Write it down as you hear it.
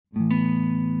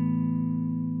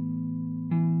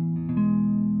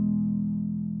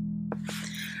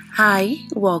Hi,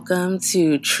 welcome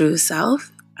to True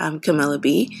Self. I'm Camilla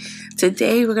B.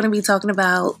 Today we're going to be talking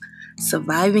about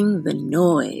surviving the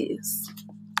noise.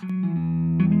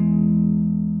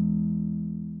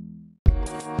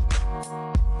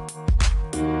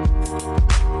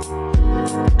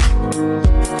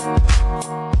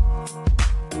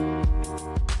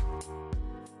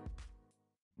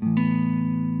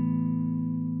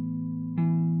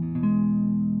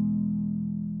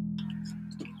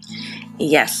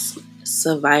 Yes,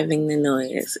 surviving the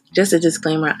noise. Just a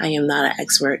disclaimer, I am not an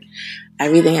expert.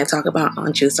 Everything I talk about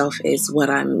on True Self is what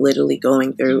I'm literally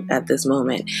going through at this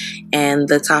moment. And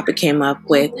the topic came up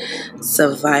with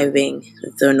surviving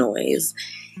the noise.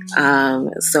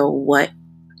 So what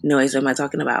noise am I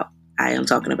talking about? I am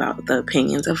talking about the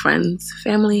opinions of friends,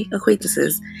 family,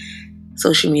 acquaintances,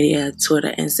 social media,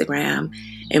 Twitter, Instagram,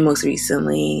 and most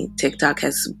recently, TikTok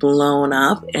has blown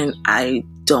up, and I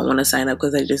don't want to sign up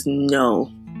because I just know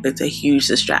it's a huge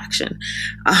distraction.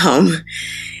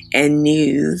 And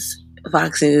news,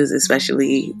 Fox News,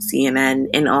 especially CNN,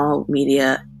 and all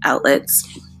media outlets.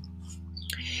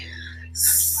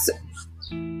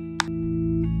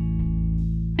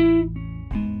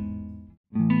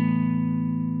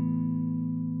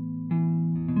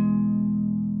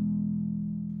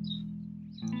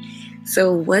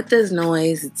 So what does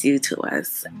noise do to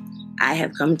us? I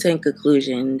have come to a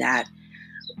conclusion that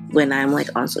when I'm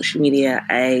on social media,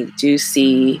 I do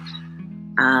see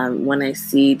when I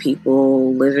see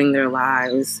people living their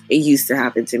lives, it used to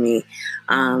happen to me,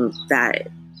 that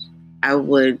I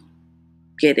would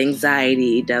get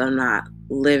anxiety that I'm not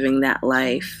living that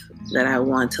life that I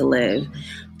want to live,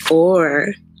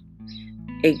 or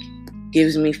it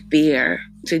gives me fear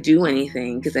to do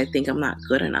anything because I think I'm not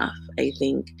good enough. I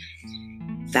think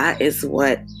that is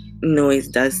what noise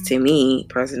does to me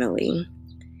personally.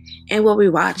 And what we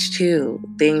watch too,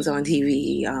 things on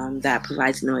TV that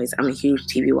provides noise. I'm a huge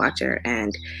TV watcher,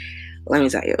 and let me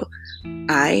tell you,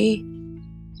 I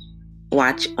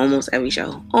watch almost every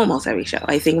show.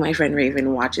 I think my friend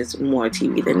Raven watches more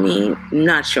TV than me.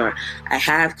 Not sure. I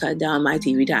have cut down my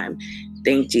TV time.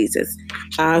 Thank Jesus.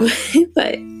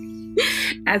 But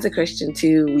as a Christian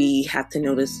too, we have to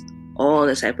notice all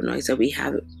the type of noise that we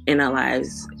have in our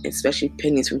lives, especially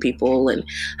opinions from people and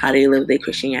how they live their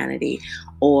Christianity.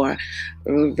 Or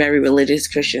very religious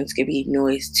Christians can be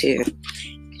noise too.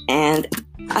 And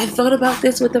I thought about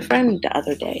this with a friend the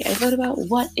other day. I thought about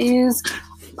what is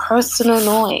personal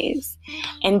noise,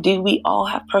 and do we all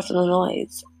have personal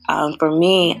noise? For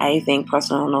me, I think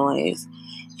personal noise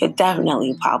could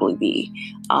definitely probably be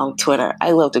Twitter.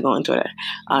 I love to go on Twitter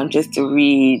just to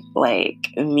read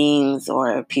memes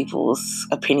or people's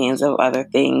opinions of other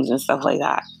things and stuff like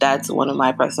that. That's one of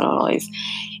my personal noise.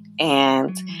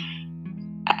 And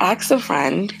I asked a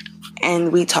friend,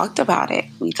 and we talked about it.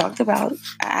 I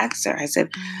asked her, I said,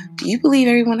 do you believe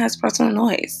everyone has personal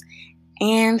noise?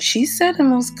 And she said the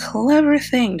most clever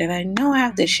thing that I know I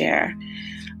have to share.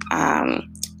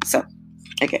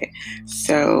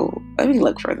 So let me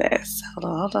look for this.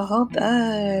 Hold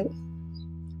up.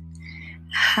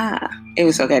 It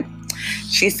was so good.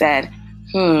 She said,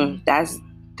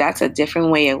 that's a different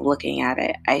way of looking at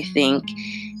it. I think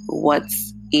what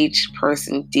each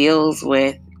person deals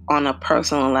with on a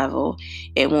personal level,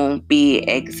 it won't be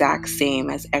exact same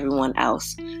as everyone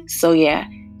else. So yeah,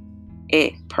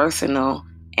 it's personal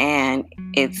and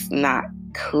it's not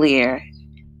clear,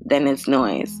 then it's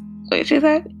noise. What she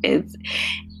said? It's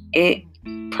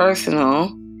personal,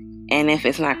 and if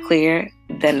it's not clear,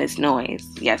 then it's noise.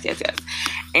 Yes.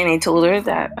 And I told her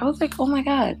that. I was like, oh my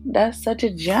God, that's such a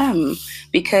gem,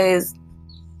 because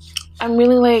I'm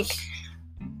really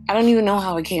I don't even know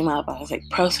how it came up. I was like,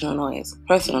 personal noise.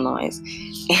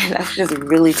 And I was just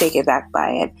really taken back by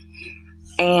it.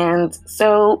 And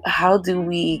so how do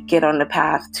we get on the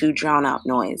path to drown out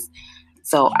noise?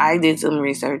 So I did some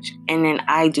research, and then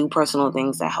I do personal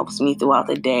things that helps me throughout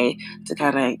the day to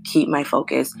kind of keep my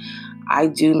focus. I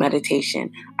do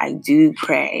meditation. I do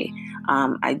pray.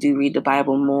 I do read the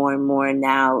Bible more and more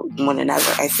now, more than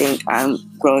ever. I think I'm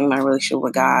growing my relationship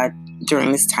with God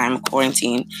during this time of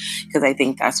quarantine, because I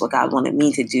think that's what God wanted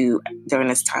me to do during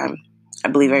this time. I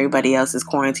believe everybody else is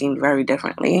quarantined very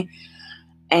differently.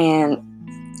 And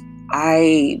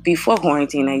before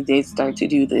quarantine, I did start to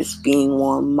do this being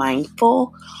more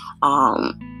mindful,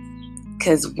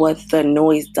 because what the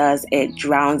noise does, it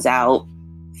drowns out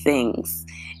things,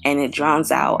 and it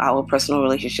drowns out our personal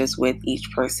relationships with each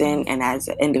person. And as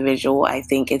an individual, I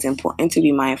think it's important to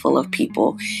be mindful of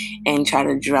people and try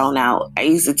to drown out. I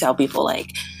used to tell people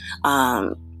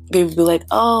people be like,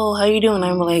 oh, how you doing?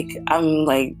 I'm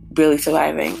like barely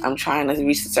surviving. I'm trying to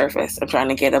reach the surface. I'm trying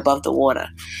to get above the water.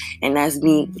 And that's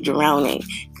me drowning,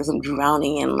 because I'm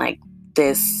drowning in like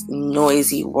this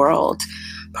noisy world.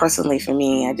 Personally, for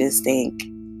me, I just think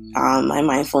my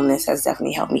mindfulness has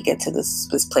definitely helped me get to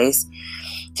this place.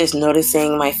 Just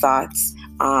noticing my thoughts.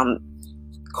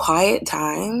 Quiet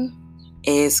time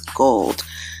is gold.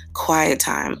 Quiet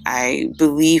time. I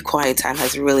believe quiet time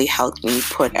has really helped me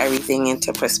put everything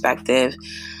into perspective.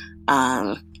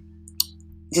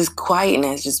 Just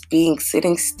quietness, just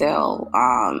sitting still,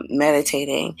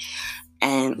 meditating,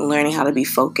 and learning how to be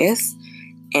focused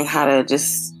and how to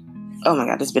just, oh my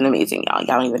God, it's been amazing, y'all.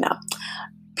 Y'all don't even know.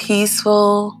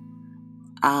 Peaceful,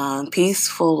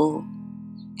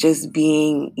 just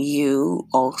being you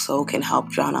also can help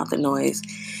drown out the noise.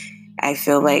 I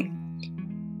feel like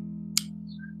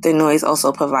the noise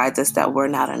also provides us that we're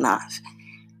not enough.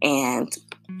 And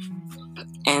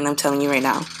I'm telling you right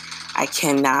now, I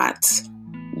cannot,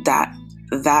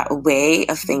 that way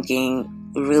of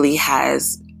thinking really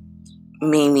has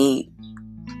made me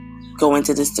go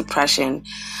into this depression.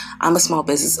 I'm a small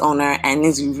business owner, and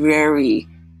it's very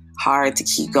hard to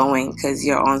keep going because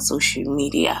you're on social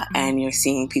media and you're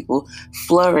seeing people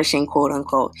flourishing, quote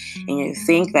unquote, and you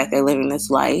think that they're living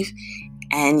this life,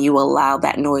 and you allow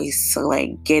that noise to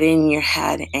like get in your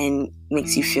head and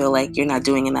makes you feel like you're not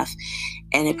doing enough,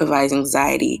 and it provides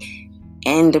anxiety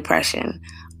and depression.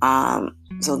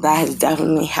 So that has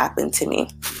definitely happened to me.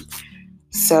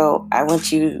 So I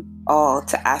want you all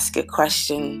to ask a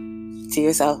question to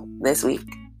yourself this week.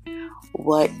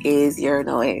 What is your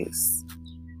noise?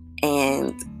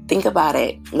 And think about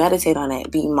it, meditate on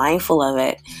it, be mindful of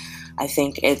it. I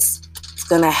think it's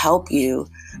going to help you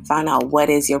find out what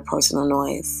is your personal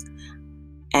noise.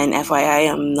 And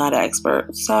FYI, I'm not an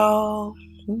expert, so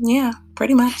yeah,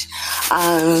 pretty much.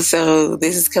 So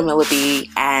this is Camilla B,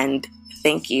 and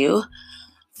thank you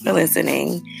for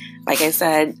listening. Like I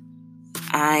said,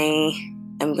 I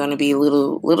am going to be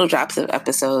little drops of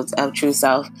episodes of True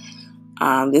Self.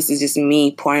 This is just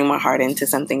me pouring my heart into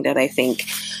something that I think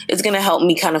is going to help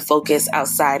me kind of focus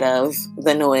outside of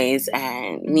the noise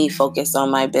and me focus on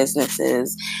my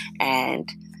businesses. And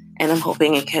I'm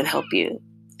hoping it can help you.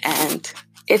 And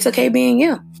it's okay being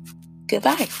you.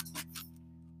 Goodbye.